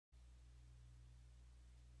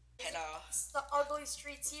It's the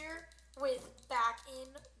Theuglystreetz here with Back in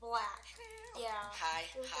Black. Yeah. Hi.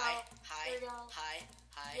 There you go. Hi.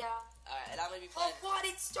 Yeah. Alright, and I'm gonna be Oh, playing. what?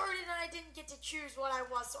 It started and I didn't get to choose what I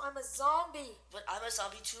was, so I'm a zombie. But I'm a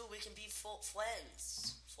zombie too. We can be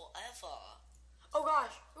friends forever. Oh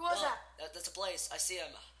gosh, who was that? That's a Blaze. I see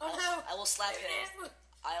him. Oh no. I will slap him.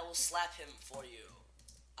 I will slap him for you.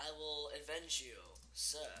 I will avenge you,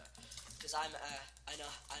 sir. Because I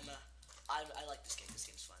like this game. This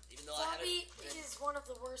game's fun. Even though Zombie is one of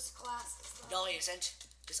the worst classes, though. No, he isn't.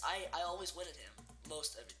 Because I always win at him.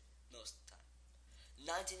 Most of the time.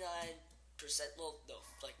 99%, well, no,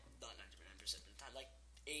 like, not 99% of the time. Like,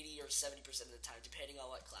 80 or 70% of the time, depending on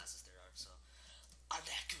what classes there are. So, I'm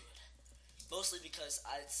that good. Mostly because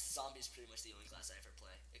zombie is pretty much the only class I ever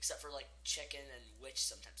play. Except for, like, chicken and witch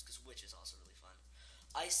sometimes. Because witch is also really fun.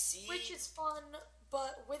 Witch is fun,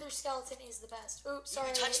 but Wither Skeleton is the best. Oops,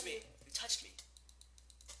 sorry. You touched me. You touched me.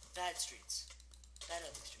 Bad streets. Bad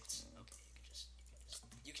ugly streets. Okay,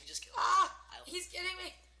 you can just kill him. Ah! He's getting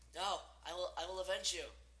me. No, I will avenge you.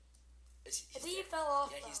 I think he fell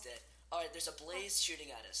off. Yeah, he's dead. Alright, there's a Blaze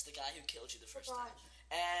shooting at us. The guy who killed you the first time.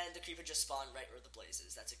 Gosh. And the creeper just spawned right where the Blaze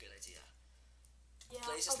is. That's a good idea. Yeah.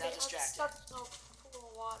 Blaze is now distracted. Oh,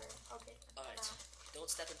 pool of water. Okay. Alright.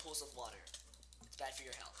 Don't step in pools of water. It's bad for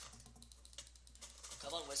your health.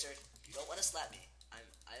 Come on, wizard. You don't want to slap me.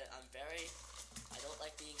 I don't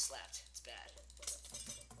like being slapped. It's bad.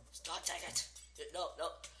 God dang it. No.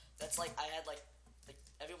 That's like, I had like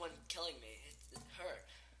everyone killing me. It hurt.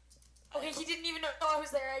 Okay, he didn't even know I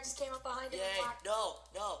was there. I just came up behind him and whacked.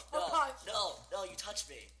 No, you touched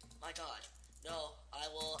me. My God. No, I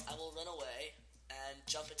will run away and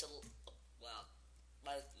jump into, wow,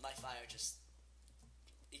 my fire just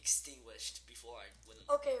extinguished before I went in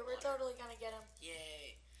Okay, we're water. totally gonna get him.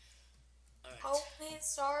 Yay. Alright. Only it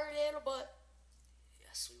started, but...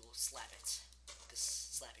 Yes, we will slap it. Because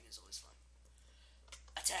slapping is always fun.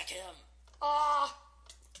 Attack him! Ah!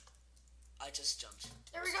 I just jumped.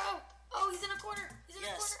 There we go! Oh, he's in a corner! He's in a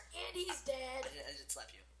Yes. corner, and he's dead. I didn't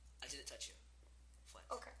slap you. I didn't touch you. Fun.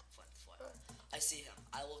 Okay. Fun. Good. I see him.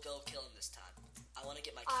 I will go kill him this time. I want to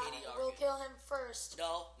get my I KDR. will kill him first.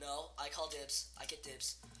 No. I call dibs. I get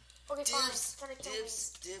dibs. Okay, fine. Dibs. Gonna kill me.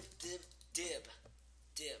 Dib.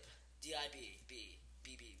 D-I-B. B.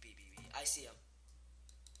 I see him.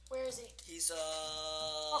 Where is he? He's,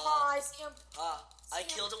 Aha, I see him. I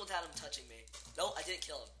killed him without him touching me. No, I didn't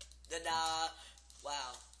kill him. Then,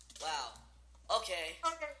 wow. Okay.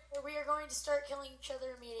 Okay, we are going to start killing each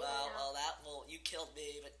other immediately now. You killed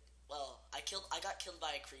me, but, I got killed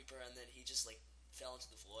by a creeper, and then he just, like, fell into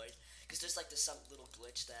the void. Because there's, like, some little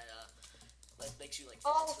glitch that, makes you, like,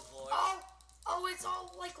 fall into the void. Oh, it's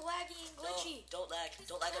all, like, laggy and glitchy. No, don't lag.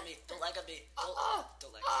 Don't lag on me. Don't lag on me.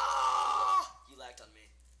 Don't lag on me. You lagged on me.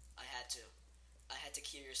 I had to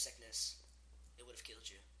cure your sickness. It would have killed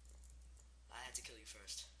you. I had to kill you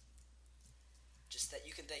first. Just that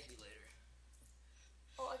you can thank me later.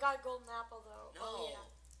 Oh, I got a golden apple, though. No. Oh, yeah.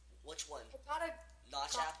 Which one? I got a...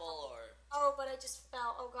 Notch apple or... Oh, but I just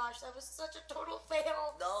fell. Oh, gosh, that was such a total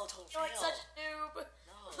fail. No, total fail. You're like such a noob.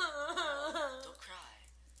 No. Don't cry.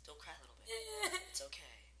 Don't cry, little baby. It's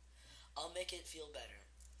okay. I'll make it feel better.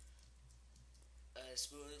 A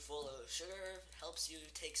spoonful of sugar helps you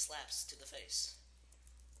take slaps to the face.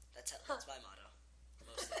 That's my motto.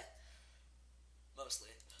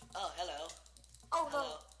 Mostly. Oh, hello. Oh,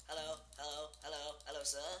 no. Hello,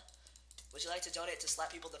 sir. Would you like to donate to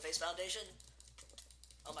Slap People in the Face Foundation?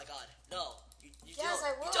 Oh my God, no. You Yes, don't.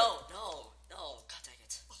 I will. You don't. No. God dang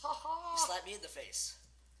it. You Ha slapped me in the face.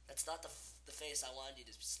 That's not the face I wanted you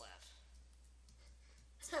to slap.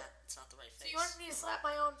 It's not the right So face. you wanted me to slap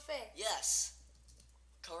my own face? Yes.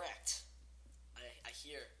 Correct. I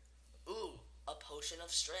hear. Ooh, a potion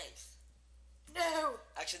of strength. No.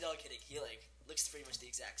 Actually, no, I'm kidding. Healing. Looks pretty much the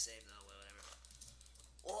exact same, though. Whatever.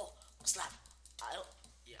 Oh, slap.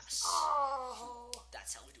 Yes. Oh.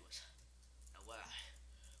 That's how we do it. Now,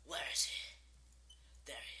 where is he?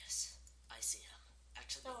 There he is. I see him.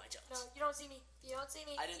 Actually, no, I don't. No, you don't see me. You don't see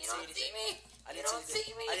me. I didn't you say don't anything.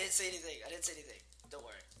 See me. I didn't say anything. I didn't say anything. Don't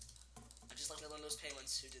worry. I'm just like one of those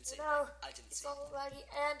penguins who didn't say anything. I didn't say anything. It's all laggy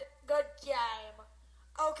and good game.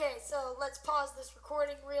 Okay, so let's pause this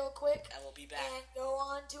recording real quick. And we'll be back. And go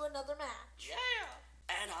on to another match.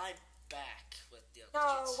 Yeah. And I'm back with the other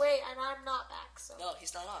No, kids. wait, and I'm not back, so. No,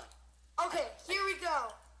 he's not on. Okay, here we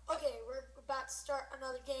go. Okay, we're about to start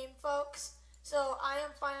another game, folks. So I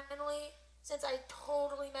am finally, since I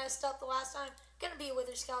totally messed up the last time, gonna be a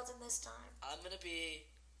Wither Skeleton this time. I'm gonna be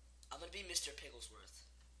Mr. Pigglesworth.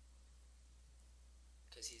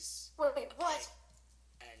 Cause he's Wait, what?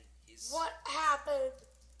 And he's What happened?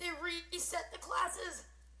 They reset the classes.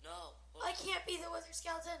 No. I can't be the Wither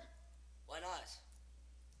Skeleton. Why not?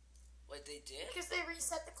 Wait, they did? Because they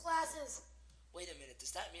reset the classes. Wait a minute,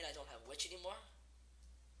 does that mean I don't have Witch anymore?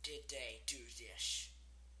 Did they do this?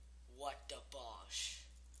 What the bosh?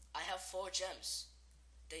 I have 4 gems.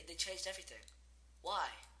 They changed everything. Why?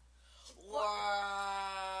 Ow.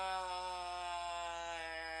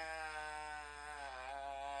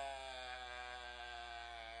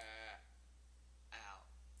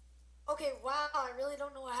 Okay, wow, I really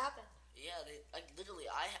don't know what happened. Yeah,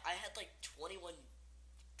 literally, I had like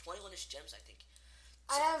 21-ish gems, I think.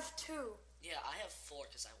 So, I have 2. Yeah, I have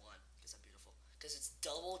 4 because I won. Because I'm beautiful. Because it's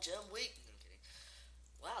double gem week. No, I'm kidding.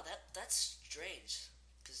 Wow, that's strange.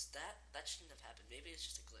 Because that shouldn't have happened. Maybe it's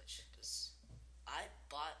just a glitch. Because I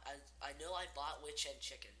know I bought Witch and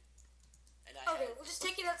Chicken. And we'll just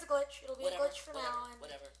take it as a glitch. It'll be a glitch for now. And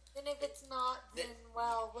whatever. Then if it's not, then,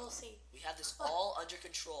 well, we'll see. We have this all under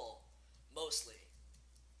control. Mostly.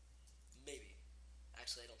 Maybe.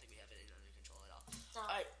 Actually, I don't think we have it under control at all. No.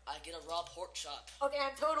 Alright, I get a raw pork chop. Okay,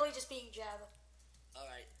 I'm totally just being Jeb.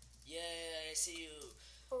 Alright. Yay, I see you.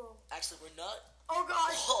 Boom. Actually, we're not. Oh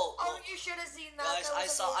gosh. Whoa. You should have seen that. Guys,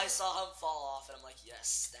 that I saw him fall off, and I'm like,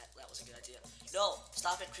 yes, that was a good idea. No,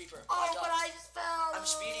 stop it, Creeper. Oh, but I just fell. I'm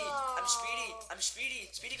Speedy.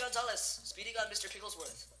 Speedy Gonzalez. Speedy Gon Mr.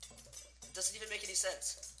 Pigglesworth. It doesn't even make any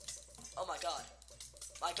sense. Oh my god.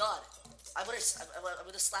 My god. I'm gonna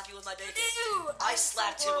slap you with my bacon. Ew, I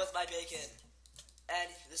slapped him with my bacon. And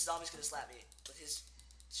this zombie's gonna slap me with his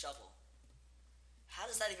shovel. How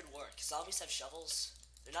does that even work? Zombies have shovels?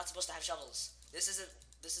 They're not supposed to have shovels. This is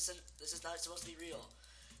not supposed to be real.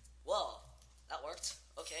 Well, that worked.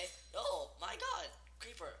 Okay. No, my god.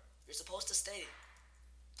 Creeper, you're supposed to stay.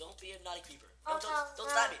 Don't be a naughty creeper. No, don't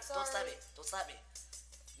slap me. Don't slap me. Don't slap me.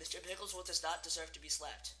 Mr. Pigglesworth does not deserve to be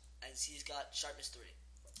slapped. And he's got sharpness 3.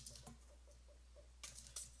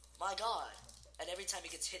 My god. And every time he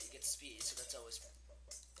gets hit, he gets speed, so that's always...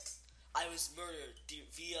 I was murdered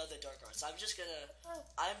via the dark arts. I'm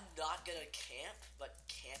not gonna camp, but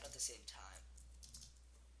camp at the same time.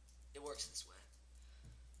 It works this way.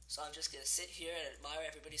 So I'm just gonna sit here and admire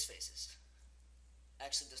everybody's faces.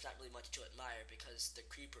 Actually, there's not really much to admire because the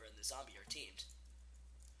creeper and the zombie are teamed.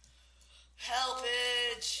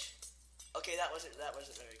 Helpage! Okay, that wasn't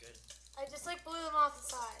very good. I just blew them off the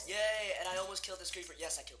side. Yay! And I almost killed this creeper.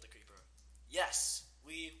 Yes, I killed the creeper. Yes,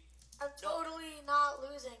 I'm totally not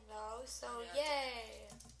losing though, so yeah, yay!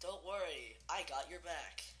 Don't worry, I got your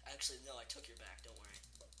back. Actually, no, I took your back. Don't worry,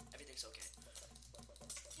 everything's okay.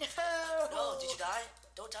 No, did you die?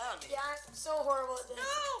 Don't die on me. Yeah, I'm so horrible at this.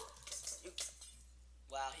 No!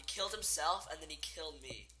 Wow, he killed himself and then he killed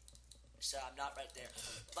me. So I'm not right there.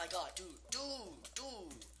 My god, dude.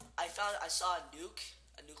 I saw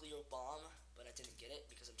a nuclear bomb, but I didn't get it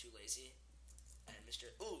because I'm too lazy. And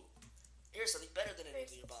here's something better than a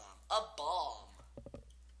nuclear bomb. A bomb.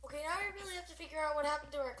 Okay, now we really have to figure out what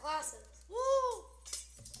happened to our classes. Woo!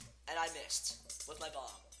 And I missed with my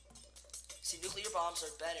bomb. See, nuclear bombs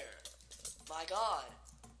are better. My god.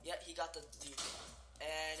 Yet he got the nuke.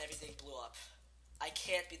 And everything blew up. I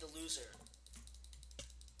can't be the loser.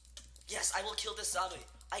 Yes, I will kill this zombie.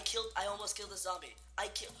 I almost killed this zombie.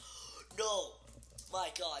 No! My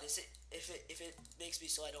god, if it makes me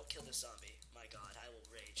so I don't kill this zombie, my god, I will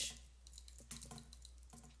rage.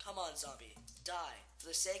 Come on, zombie. Die. For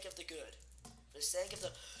the sake of the good. For the sake of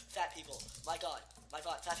the fat people. My god.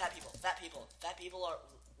 Fat people. Fat people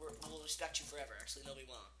will respect you forever. Actually, no, we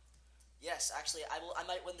won't. Yes, actually, I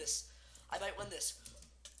might win this. I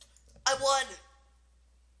won!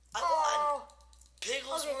 Oh.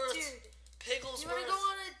 Pigglesworth. Okay, dude. Pigglesworth. You want to go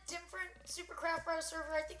on a different Super Craft Bros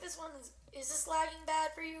server? I think this one is this lagging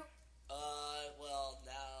bad for you? Well,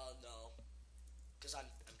 now, no. Because I'm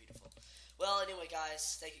beautiful. Well, anyway,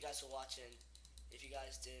 guys, thank you guys for watching. If you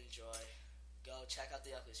guys did enjoy, go check out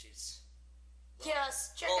the Theuglystreetz.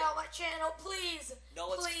 Yes, check out my channel, please.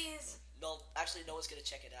 Please. No, actually, no one's gonna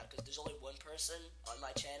check it out because there's only one person on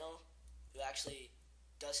my channel who actually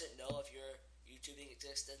doesn't know of your YouTubing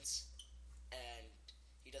existence, and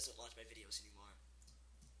he doesn't watch my videos anymore.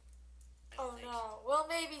 Oh no. Well,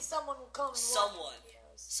 maybe someone will come and watch our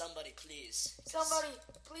videos. Somebody, please. Somebody,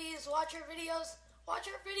 please watch our videos. Watch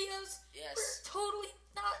our videos. Yes. We're totally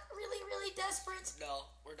not really desperate. No,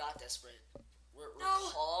 we're not desperate. We're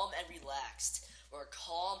calm and relaxed. We're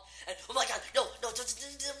calm and oh my god, no.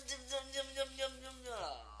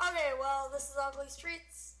 Okay, well, this is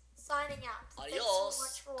Theuglystreetz signing out. Adios. Thanks so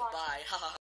much for watching. Goodbye.